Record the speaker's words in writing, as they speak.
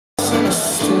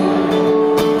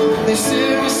understood. They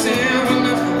say we stand for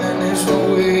nothing, and there's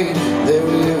no way that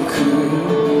we ever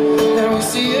could. Now we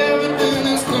see everything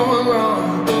that's going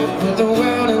wrong, but the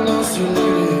world ain't no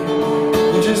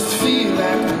solution. We just feel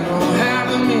like we don't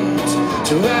have the means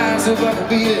to rise above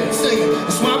the BS.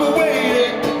 That's why we're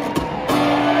waiting,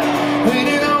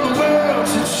 waiting on the world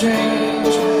to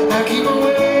change. I keep on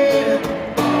waiting,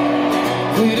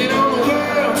 waiting on the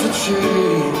world to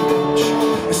change.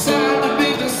 Inside the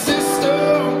big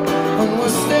system, when we're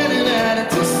standing at a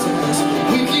distance,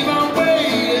 we keep on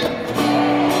waiting,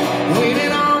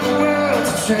 waiting on the world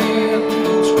to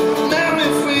change. Now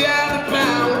if we had the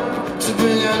power to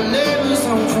bring our neighbors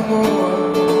home from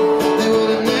war, they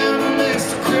would have never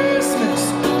missed a Christmas.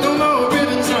 No more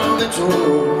ribbons on the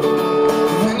door.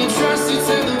 When you trust your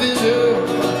television,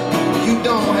 you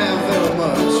don't have very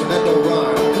much, and that don't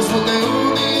rhyme. Cause when they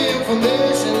own the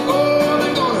information, oh,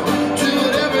 they're gonna do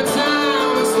it every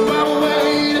time. It's the why we're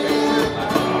waiting,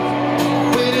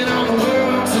 waiting on the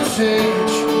world to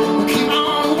change. We keep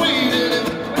on waiting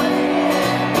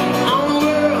on the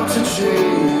world to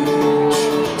change.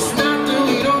 It's not that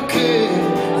we don't care,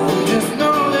 we just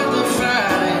know that the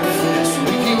fight ain't fair. So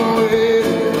we keep on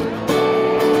waiting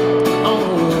on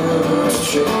the world to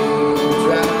change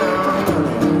right now.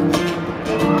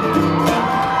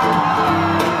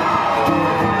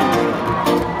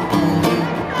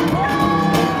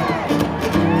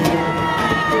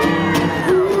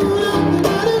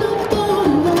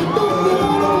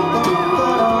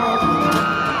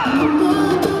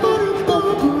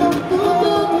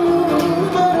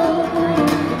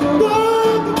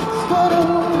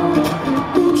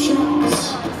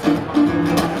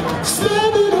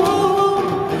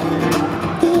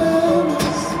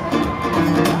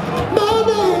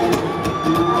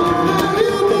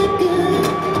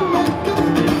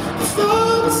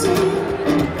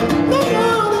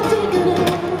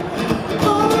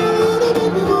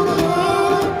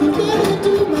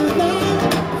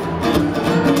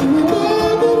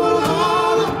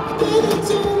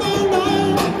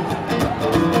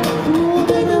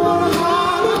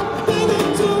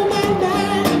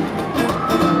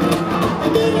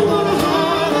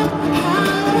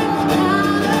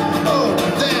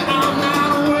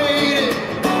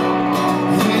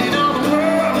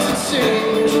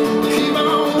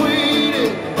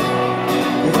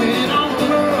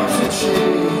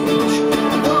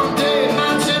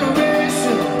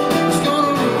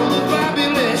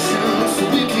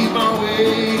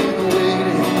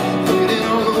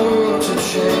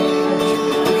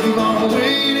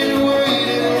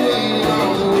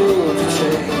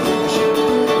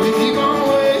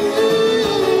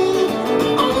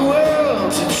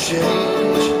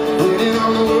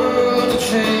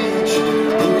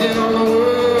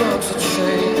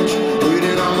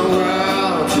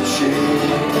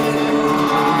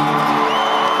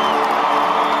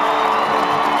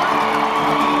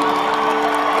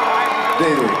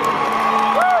 David.